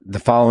The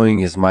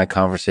following is my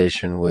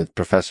conversation with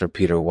Professor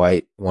Peter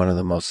Woit, one of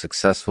the most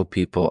successful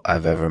people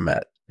I've ever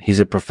met. He's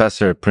a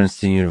professor at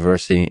Princeton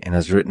University and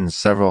has written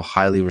several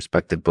highly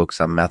respected books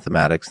on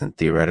mathematics and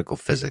theoretical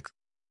physics.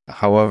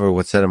 However,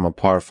 what set him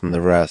apart from the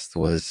rest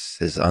was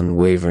his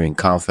unwavering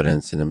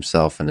confidence in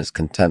himself and his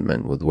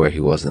contentment with where he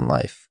was in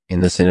life.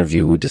 In this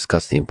interview, we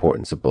discuss the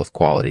importance of both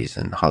qualities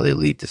and how they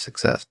lead to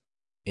success.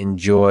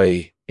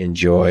 Enjoy.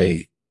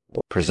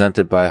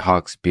 Presented by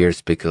Hawks Beer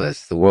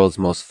Spicules, the world's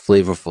most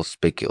flavorful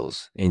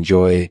spicules.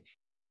 Enjoy.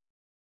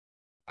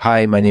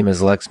 Hi, my name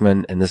is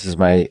Lexman, and this is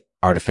my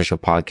artificial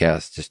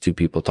podcast, just two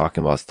people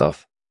talking about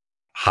stuff.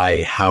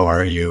 Hi, how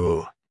are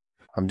you?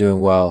 I'm doing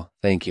well,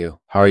 thank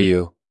you. How are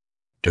you?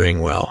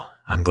 Doing well.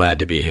 I'm glad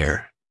to be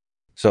here.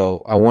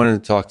 So I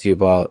wanted to talk to you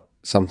about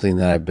something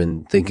that I've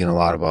been thinking a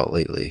lot about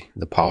lately,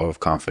 the power of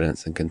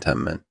confidence and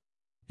contentment.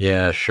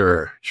 Yeah,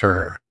 sure.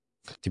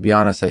 To be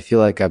honest, I feel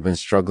like I've been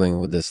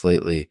struggling with this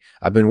lately.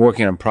 I've been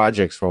working on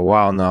projects for a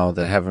while now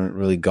that haven't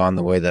really gone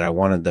the way that I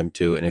wanted them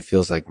to, and it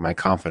feels like my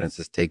confidence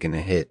has taken a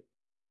hit.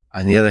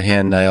 On the other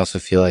hand, I also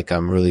feel like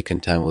I'm really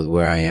content with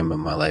where I am in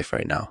my life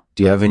right now.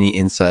 Do you have any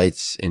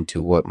insights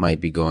into what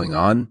might be going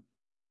on?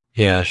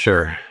 Yeah,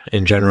 sure.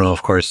 In general,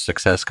 of course,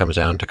 success comes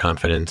down to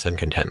confidence and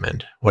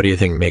contentment. What do you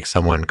think makes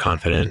someone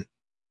confident?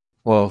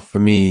 Well, for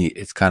me,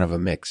 it's kind of a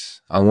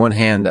mix. On one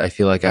hand, I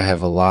feel like I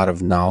have a lot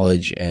of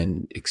knowledge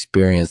and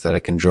experience that I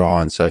can draw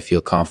on, so I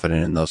feel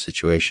confident in those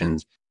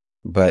situations.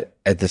 But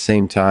at the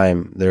same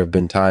time, there have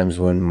been times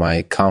when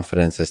my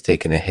confidence has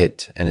taken a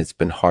hit, and it's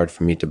been hard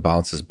for me to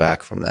bounce us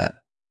back from that.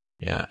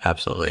 Yeah,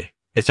 absolutely.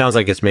 It sounds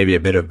like it's maybe a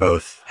bit of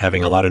both,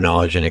 having a lot of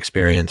knowledge and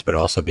experience, but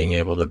also being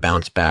able to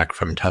bounce back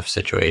from tough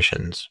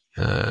situations.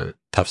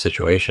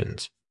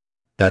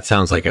 That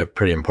sounds like a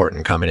pretty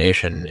important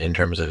combination in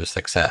terms of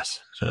success.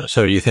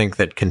 So you think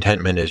that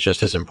contentment is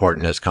just as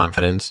important as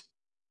confidence?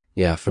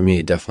 Yeah, for me,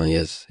 it definitely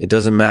is. It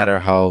doesn't matter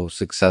how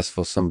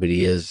successful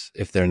somebody is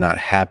if they're not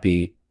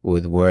happy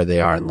with where they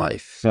are in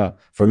life. So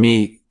for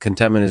me,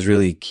 contentment is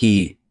really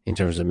key in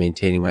terms of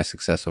maintaining my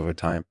success over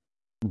time.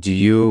 Do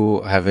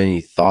you have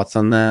any thoughts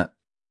on that?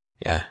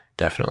 Yeah,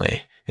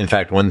 definitely. In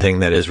fact, one thing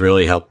that has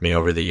really helped me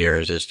over the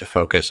years is to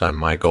focus on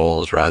my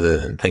goals rather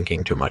than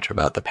thinking too much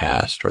about the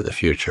past or the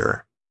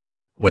future.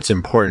 What's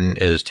important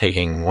is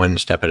taking one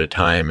step at a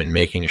time and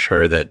making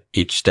sure that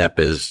each step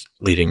is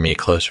leading me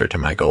closer to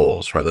my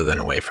goals rather than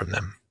away from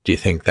them. Do you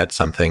think that's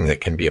something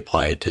that can be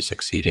applied to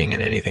succeeding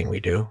in anything we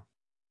do?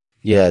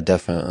 Yeah,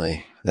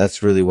 definitely.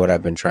 That's really what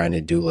I've been trying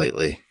to do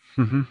lately.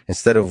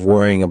 Instead of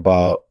worrying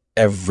about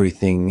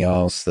everything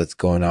else that's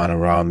going on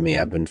around me,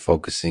 I've been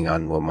focusing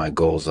on what my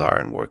goals are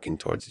and working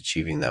towards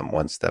achieving them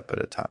one step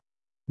at a time.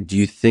 Do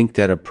you think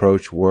that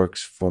approach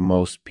works for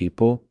most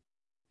people?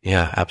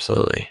 Yeah,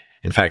 absolutely.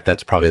 In fact,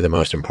 that's probably the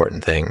most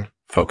important thing,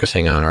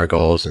 focusing on our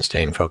goals and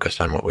staying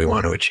focused on what we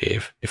want to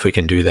achieve. If we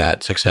can do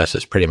that, success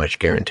is pretty much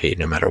guaranteed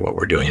no matter what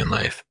we're doing in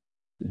life.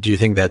 Do you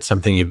think that's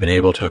something you've been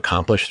able to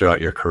accomplish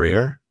throughout your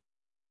career?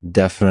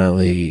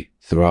 Definitely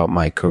throughout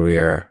my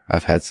career,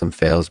 I've had some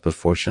fails, but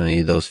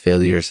fortunately, those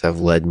failures have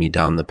led me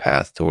down the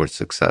path towards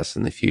success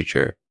in the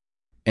future.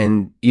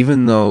 And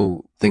even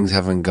though things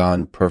haven't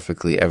gone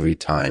perfectly every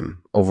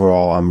time,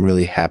 overall, I'm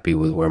really happy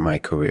with where my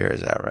career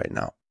is at right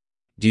now.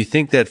 Do you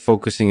think that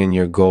focusing on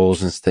your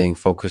goals and staying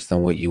focused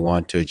on what you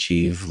want to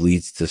achieve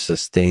leads to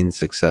sustained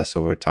success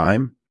over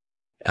time?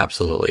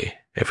 Absolutely.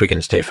 If we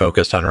can stay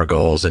focused on our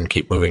goals and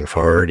keep moving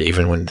forward,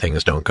 even when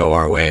things don't go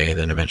our way,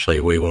 then eventually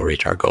we will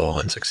reach our goal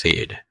and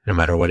succeed, no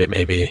matter what it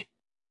may be.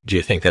 Do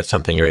you think that's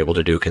something you're able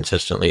to do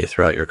consistently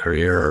throughout your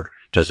career, or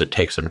does it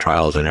take some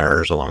trials and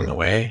errors along the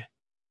way?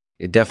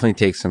 It definitely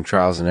takes some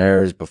trials and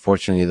errors, but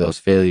fortunately, those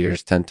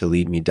failures tend to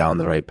lead me down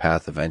the right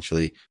path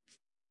eventually.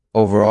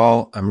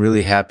 Overall, I'm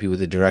really happy with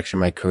the direction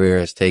my career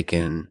has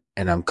taken,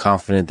 and I'm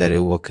confident that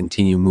it will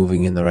continue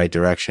moving in the right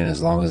direction as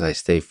long as I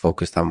stay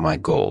focused on my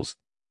goals.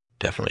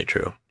 Definitely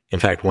true. In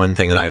fact, one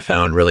thing that I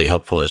found really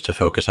helpful is to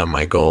focus on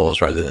my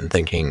goals rather than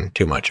thinking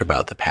too much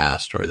about the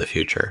past or the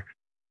future.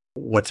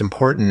 What's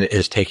important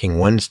is taking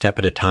one step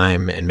at a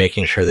time and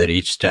making sure that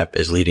each step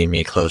is leading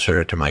me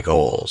closer to my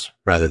goals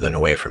rather than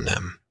away from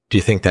them. Do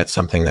you think that's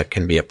something that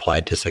can be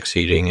applied to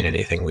succeeding in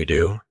anything we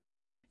do?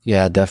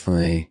 Yeah,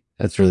 definitely.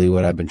 That's really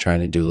what I've been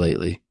trying to do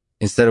lately.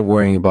 Instead of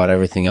worrying about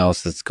everything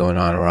else that's going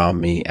on around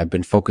me, I've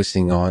been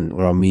focusing on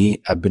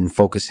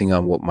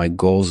what my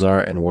goals are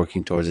and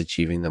working towards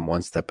achieving them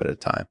one step at a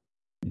time.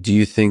 Do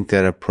you think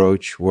that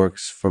approach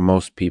works for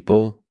most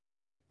people?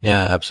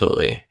 Yeah,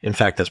 absolutely. In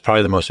fact, that's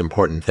probably the most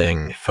important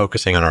thing,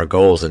 focusing on our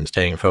goals and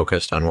staying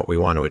focused on what we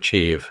want to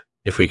achieve.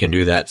 If we can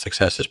do that,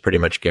 success is pretty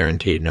much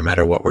guaranteed no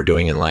matter what we're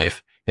doing in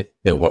life.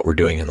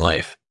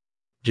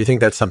 Do you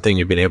think that's something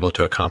you've been able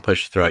to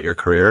accomplish throughout your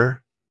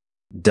career?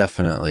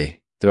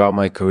 Definitely. Throughout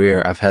my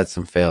career, I've had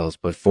some fails,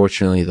 but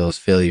fortunately, those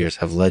failures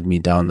have led me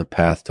down the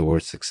path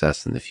towards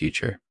success in the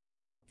future.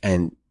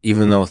 And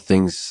even though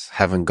things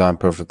haven't gone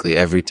perfectly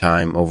every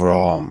time,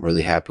 overall, I'm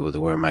really happy with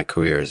where my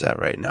career is at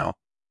right now.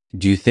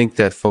 Do you think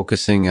that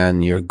focusing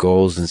on your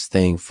goals and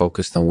staying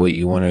focused on what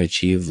you want to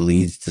achieve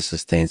leads to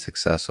sustained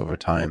success over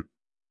time?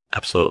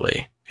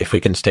 Absolutely. If we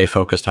can stay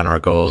focused on our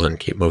goals and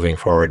keep moving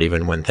forward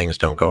even when things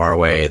don't go our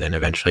way, then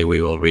eventually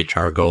we will reach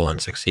our goal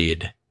and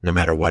succeed, no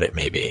matter what it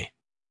may be.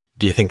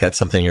 Do you think that's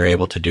something you're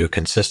able to do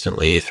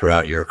consistently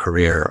throughout your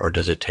career, or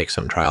does it take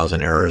some trials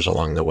and errors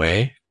along the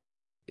way?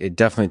 It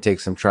definitely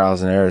takes some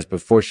trials and errors,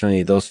 but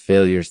fortunately, those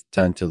failures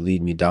tend to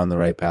lead me down the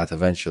right path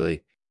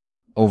eventually.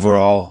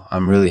 Overall,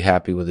 I'm really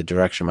happy with the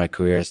direction my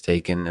career has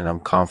taken, and I'm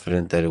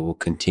confident that it will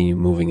continue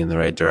moving in the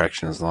right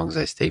direction as long as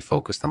I stay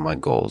focused on my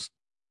goals.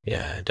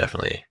 Yeah,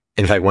 definitely.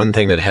 In fact, one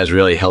thing that has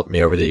really helped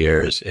me over the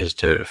years is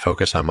to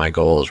focus on my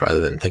goals rather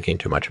than thinking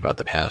too much about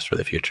the past or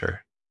the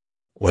future.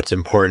 What's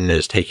important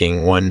is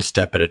taking one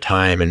step at a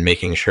time and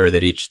making sure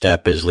that each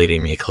step is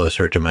leading me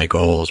closer to my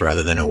goals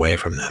rather than away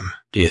from them.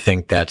 Do you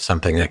think that's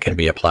something that can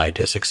be applied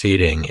to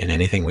succeeding in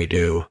anything we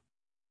do?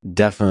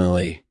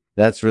 Definitely.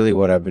 That's really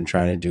what I've been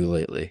trying to do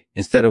lately.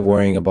 Instead of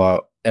worrying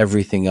about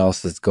everything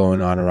else that's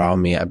going on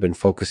around me, I've been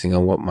focusing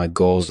on what my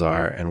goals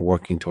are and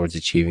working towards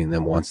achieving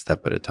them one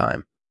step at a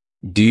time.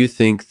 Do you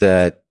think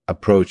that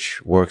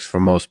approach works for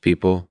most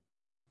people?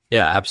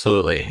 Yeah,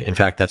 absolutely. In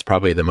fact, that's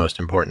probably the most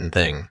important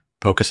thing.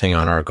 Focusing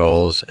on our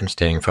goals and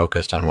staying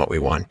focused on what we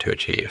want to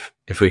achieve.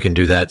 If we can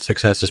do that,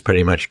 success is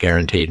pretty much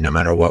guaranteed no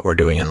matter what we're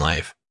doing in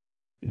life.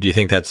 Do you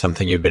think that's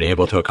something you've been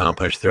able to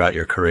accomplish throughout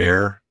your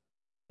career?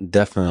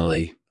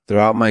 Definitely.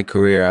 Throughout my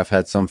career, I've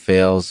had some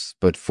fails,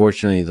 but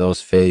fortunately,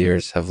 those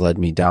failures have led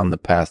me down the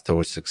path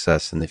towards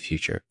success in the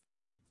future.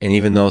 And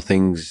even though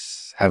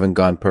things haven't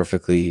gone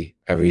perfectly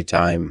every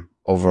time,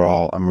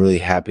 overall, I'm really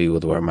happy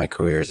with where my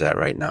career is at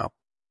right now.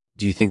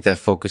 Do you think that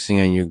focusing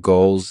on your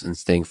goals and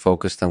staying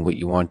focused on what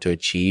you want to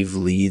achieve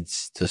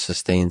leads to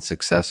sustained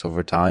success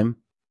over time?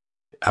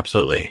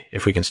 Absolutely.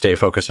 If we can stay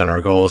focused on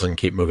our goals and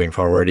keep moving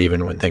forward,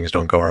 even when things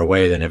don't go our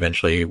way, then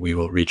eventually we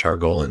will reach our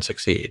goal and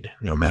succeed,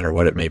 no matter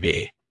what it may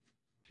be.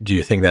 Do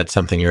you think that's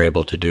something you're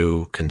able to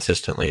do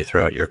consistently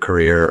throughout your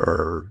career,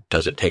 or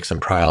does it take some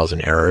trials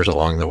and errors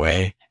along the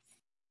way?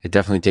 It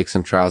definitely takes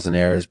some trials and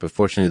errors, but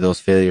fortunately, those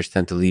failures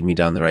tend to lead me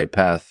down the right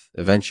path.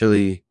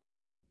 Eventually,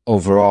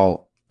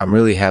 overall, I'm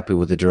really happy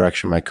with the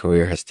direction my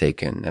career has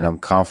taken, and I'm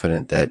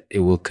confident that it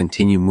will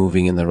continue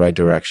moving in the right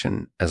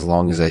direction as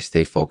long as I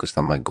stay focused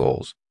on my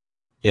goals.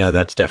 Yeah,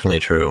 that's definitely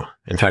true.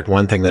 In fact,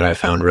 one thing that I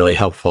found really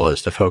helpful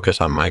is to focus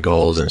on my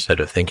goals instead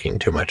of thinking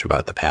too much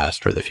about the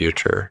past or the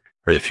future.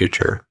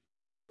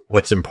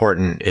 What's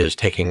important is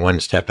taking one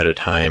step at a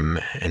time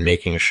and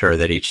making sure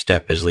that each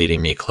step is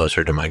leading me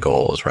closer to my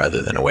goals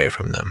rather than away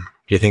from them.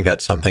 Do you think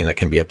that's something that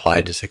can be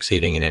applied to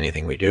succeeding in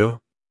anything we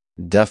do?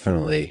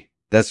 Definitely.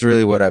 That's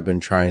really what I've been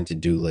trying to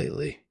do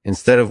lately.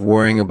 Instead of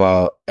worrying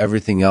about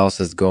everything else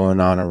that's going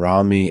on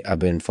around me, I've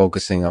been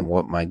focusing on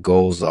what my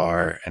goals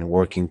are and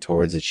working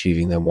towards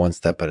achieving them one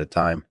step at a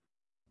time.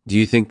 Do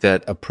you think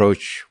that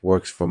approach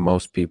works for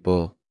most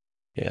people?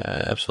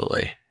 Yeah,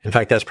 absolutely. In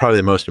fact, that's probably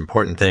the most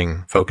important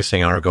thing,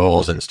 focusing on our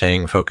goals and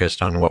staying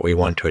focused on what we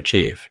want to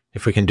achieve.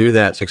 If we can do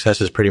that,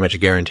 success is pretty much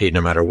guaranteed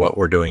no matter what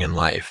we're doing in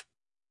life.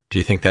 Do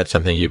you think that's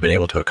something you've been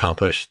able to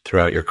accomplish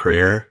throughout your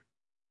career?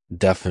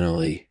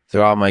 Definitely.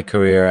 Throughout my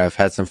career, I've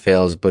had some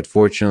fails, but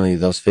fortunately,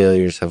 those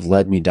failures have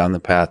led me down the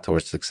path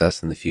towards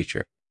success in the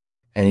future.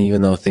 And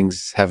even though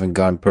things haven't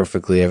gone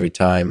perfectly every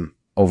time,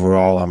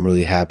 overall, I'm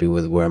really happy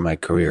with where my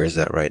career is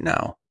at right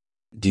now.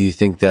 Do you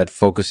think that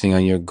focusing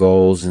on your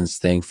goals and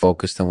staying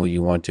focused on what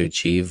you want to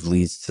achieve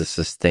leads to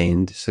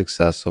sustained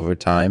success over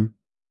time?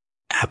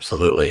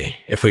 Absolutely.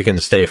 If we can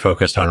stay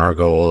focused on our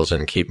goals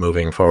and keep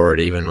moving forward,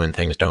 even when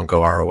things don't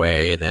go our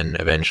way, then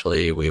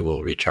eventually we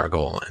will reach our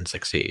goal and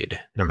succeed,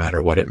 no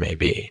matter what it may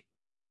be.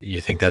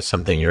 You think that's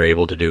something you're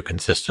able to do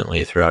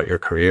consistently throughout your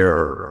career,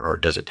 or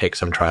does it take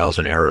some trials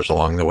and errors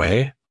along the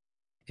way?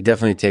 It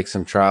definitely takes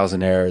some trials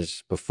and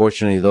errors, but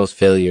fortunately, those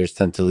failures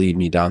tend to lead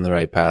me down the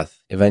right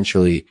path.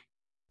 Eventually,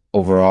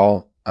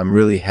 overall, I'm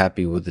really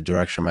happy with the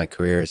direction my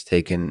career has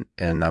taken,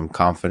 and I'm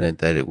confident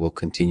that it will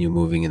continue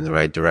moving in the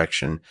right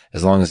direction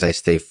as long as I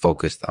stay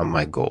focused on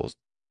my goals.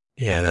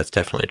 Yeah, that's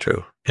definitely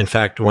true. In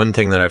fact, one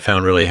thing that I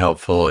found really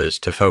helpful is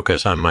to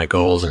focus on my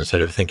goals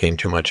instead of thinking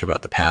too much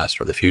about the past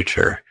or the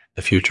future.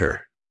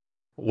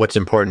 What's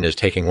important is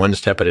taking one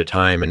step at a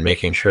time and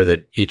making sure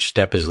that each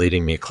step is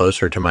leading me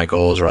closer to my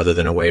goals rather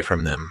than away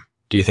from them.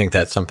 Do you think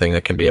that's something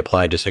that can be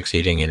applied to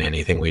succeeding in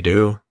anything we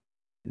do?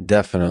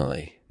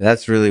 Definitely.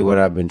 That's really what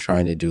I've been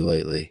trying to do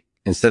lately.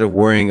 Instead of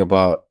worrying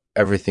about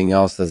everything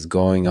else that's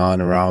going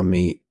on around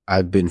me,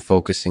 I've been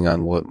focusing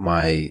on what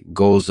my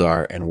goals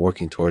are and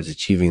working towards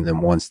achieving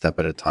them one step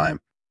at a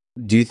time.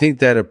 Do you think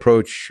that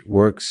approach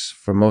works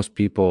for most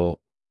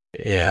people?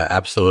 Yeah,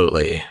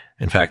 absolutely.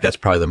 In fact, that's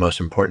probably the most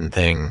important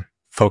thing,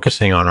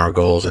 focusing on our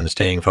goals and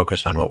staying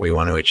focused on what we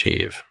want to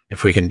achieve.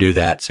 If we can do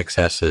that,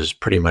 success is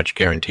pretty much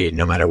guaranteed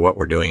no matter what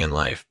we're doing in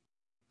life.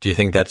 Do you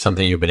think that's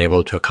something you've been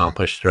able to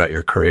accomplish throughout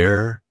your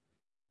career?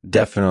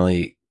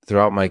 Definitely.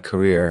 Throughout my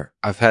career,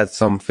 I've had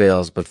some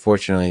fails, but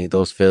fortunately,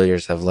 those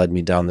failures have led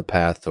me down the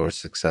path towards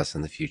success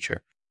in the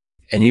future.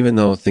 And even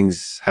though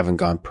things haven't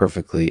gone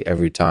perfectly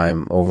every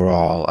time,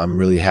 overall, I'm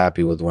really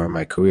happy with where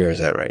my career is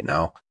at right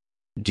now.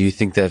 Do you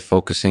think that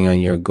focusing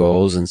on your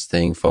goals and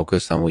staying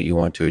focused on what you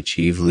want to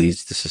achieve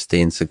leads to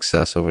sustained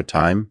success over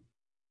time?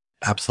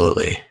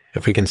 Absolutely.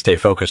 If we can stay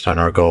focused on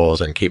our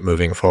goals and keep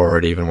moving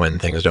forward, even when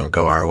things don't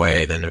go our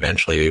way, then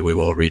eventually we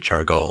will reach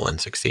our goal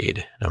and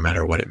succeed, no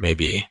matter what it may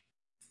be.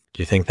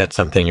 Do you think that's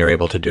something you're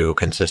able to do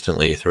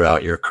consistently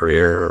throughout your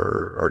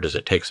career, or does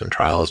it take some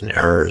trials and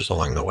errors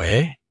along the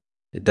way?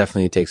 It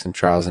definitely takes some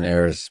trials and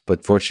errors,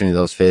 but fortunately,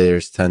 those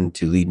failures tend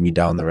to lead me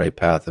down the right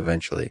path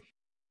eventually.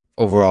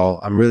 Overall,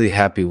 I'm really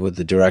happy with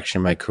the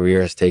direction my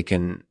career has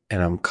taken,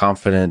 and I'm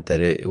confident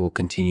that it will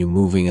continue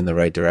moving in the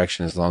right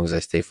direction as long as I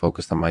stay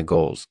focused on my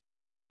goals.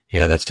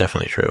 Yeah, that's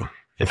definitely true.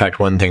 In fact,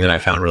 one thing that I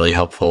found really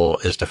helpful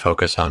is to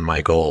focus on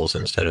my goals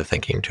instead of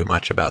thinking too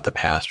much about the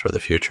past or the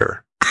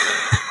future.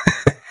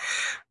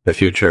 The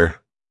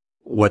future.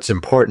 What's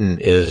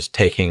important is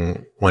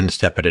taking one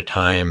step at a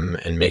time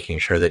and making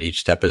sure that each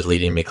step is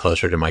leading me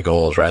closer to my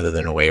goals rather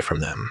than away from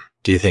them.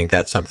 Do you think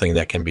that's something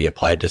that can be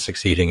applied to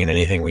succeeding in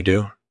anything we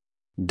do?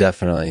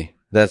 Definitely.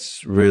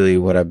 That's really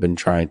what I've been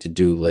trying to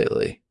do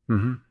lately.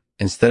 Mm-hmm.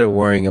 Instead of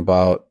worrying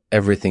about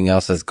everything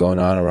else that's going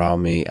on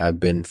around me, I've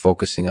been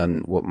focusing on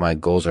what my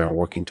goals are and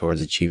working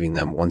towards achieving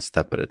them one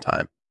step at a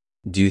time.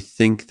 Do you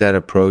think that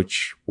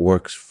approach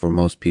works for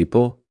most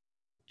people?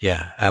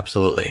 Yeah,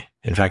 absolutely.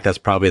 In fact, that's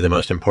probably the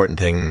most important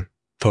thing,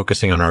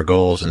 focusing on our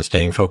goals and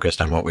staying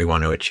focused on what we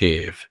want to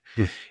achieve.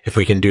 If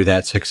we can do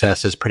that,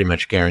 success is pretty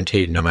much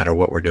guaranteed no matter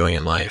what we're doing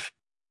in life.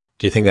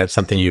 Do you think that's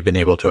something you've been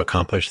able to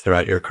accomplish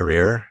throughout your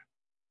career?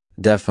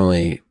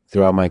 Definitely.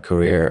 Throughout my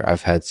career,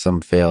 I've had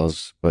some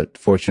fails, but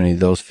fortunately,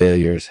 those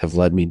failures have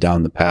led me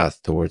down the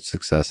path towards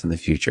success in the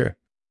future.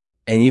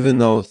 And even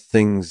though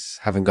things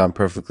haven't gone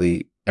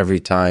perfectly every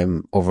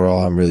time,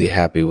 overall, I'm really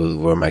happy with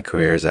where my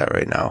career is at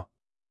right now.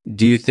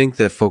 Do you think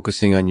that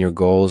focusing on your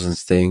goals and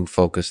staying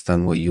focused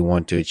on what you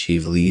want to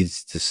achieve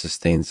leads to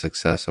sustained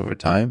success over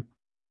time?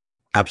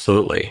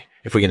 Absolutely.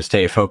 If we can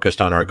stay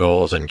focused on our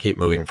goals and keep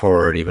moving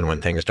forward, even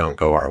when things don't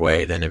go our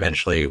way, then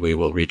eventually we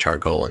will reach our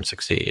goal and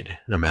succeed,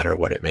 no matter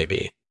what it may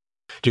be.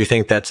 Do you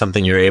think that's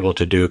something you're able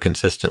to do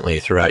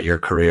consistently throughout your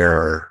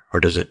career, or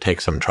does it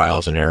take some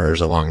trials and errors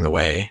along the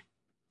way?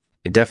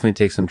 It definitely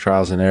takes some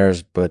trials and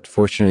errors, but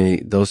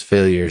fortunately, those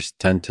failures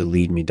tend to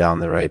lead me down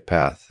the right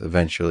path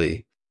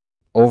eventually.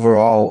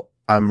 Overall,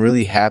 I'm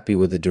really happy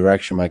with the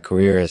direction my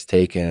career has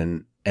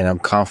taken, and I'm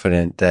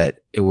confident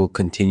that it will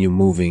continue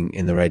moving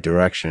in the right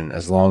direction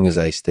as long as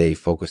I stay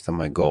focused on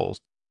my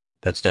goals.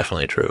 That's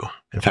definitely true.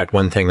 In fact,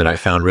 one thing that I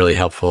found really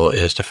helpful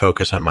is to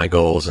focus on my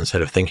goals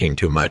instead of thinking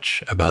too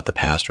much about the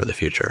past or the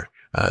future.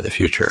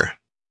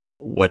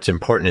 What's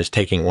important is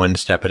taking one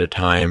step at a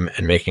time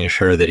and making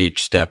sure that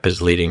each step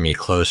is leading me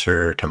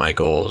closer to my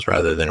goals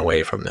rather than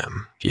away from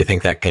them. Do you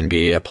think that can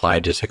be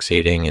applied to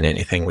succeeding in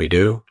anything we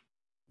do?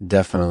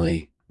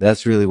 Definitely.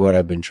 That's really what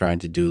I've been trying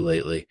to do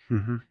lately.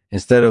 Mm-hmm.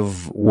 Instead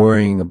of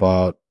worrying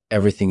about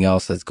everything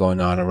else that's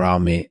going on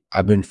around me,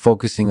 I've been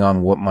focusing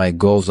on what my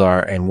goals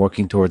are and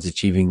working towards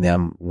achieving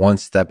them one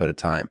step at a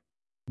time.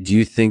 Do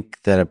you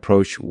think that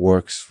approach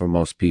works for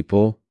most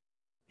people?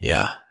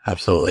 Yeah,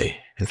 absolutely.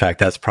 In fact,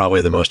 that's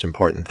probably the most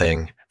important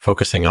thing,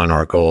 focusing on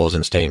our goals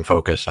and staying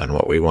focused on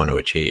what we want to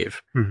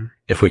achieve. Mm-hmm.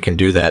 If we can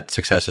do that,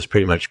 success is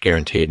pretty much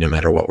guaranteed no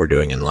matter what we're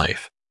doing in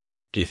life.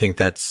 Do you think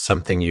that's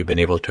something you've been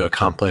able to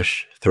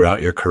accomplish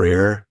throughout your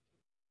career?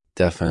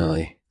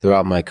 Definitely.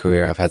 Throughout my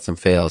career, I've had some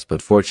fails,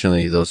 but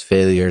fortunately, those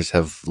failures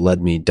have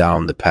led me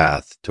down the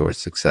path towards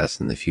success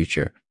in the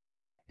future.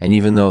 And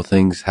even though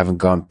things haven't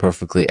gone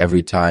perfectly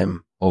every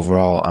time,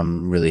 overall,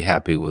 I'm really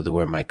happy with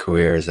where my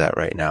career is at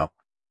right now.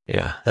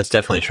 Yeah, that's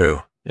definitely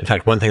true. In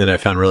fact, one thing that I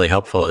found really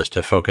helpful is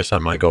to focus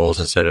on my goals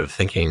instead of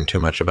thinking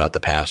too much about the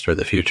past or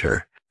the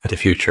future.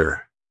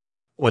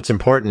 What's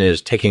important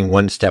is taking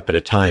one step at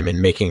a time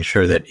and making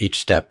sure that each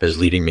step is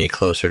leading me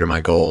closer to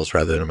my goals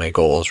rather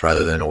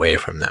than away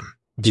from them.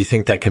 Do you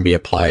think that can be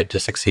applied to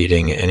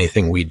succeeding in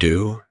anything we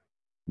do?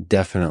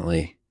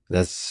 Definitely.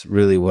 That's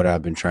really what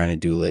I've been trying to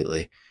do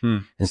lately.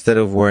 Instead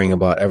of worrying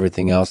about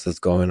everything else that's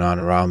going on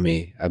around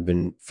me, I've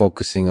been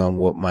focusing on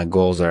what my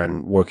goals are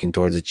and working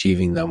towards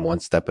achieving them one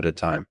step at a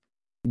time.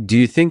 Do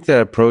you think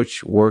that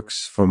approach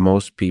works for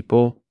most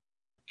people?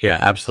 Yeah,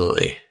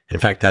 absolutely. In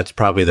fact, that's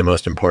probably the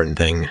most important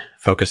thing,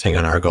 focusing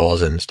on our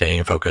goals and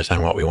staying focused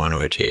on what we want to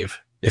achieve.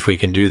 If we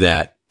can do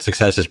that,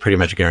 success is pretty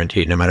much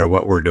guaranteed no matter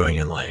what we're doing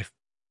in life.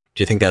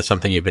 Do you think that's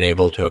something you've been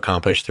able to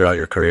accomplish throughout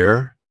your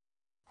career?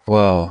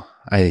 Well,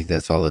 I think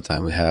that's all the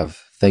time we have.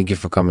 Thank you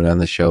for coming on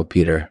the show,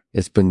 Peter.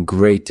 It's been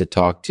great to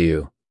talk to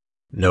you.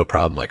 No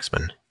problem,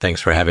 Lexman.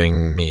 Thanks for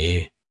having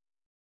me.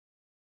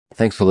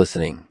 Thanks for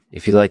listening.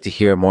 If you'd like to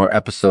hear more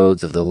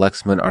episodes of the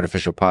Lexman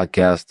Artificial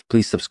Podcast,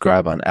 please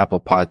subscribe on Apple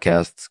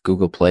Podcasts,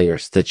 Google Play, or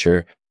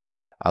Stitcher.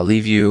 I'll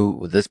leave you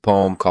with this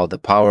poem called The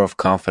Power of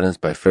Confidence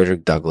by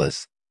Frederick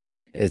Douglass.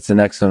 It's an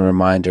excellent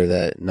reminder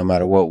that no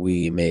matter what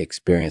we may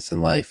experience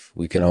in life,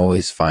 we can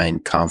always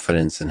find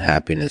confidence and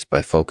happiness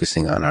by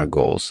focusing on our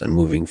goals and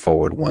moving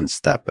forward one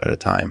step at a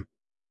time.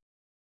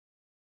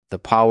 The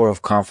power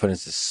of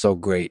confidence is so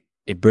great.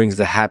 It brings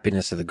the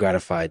happiness of the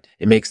gratified.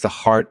 It makes the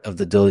heart of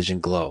the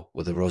diligent glow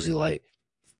with a rosy light.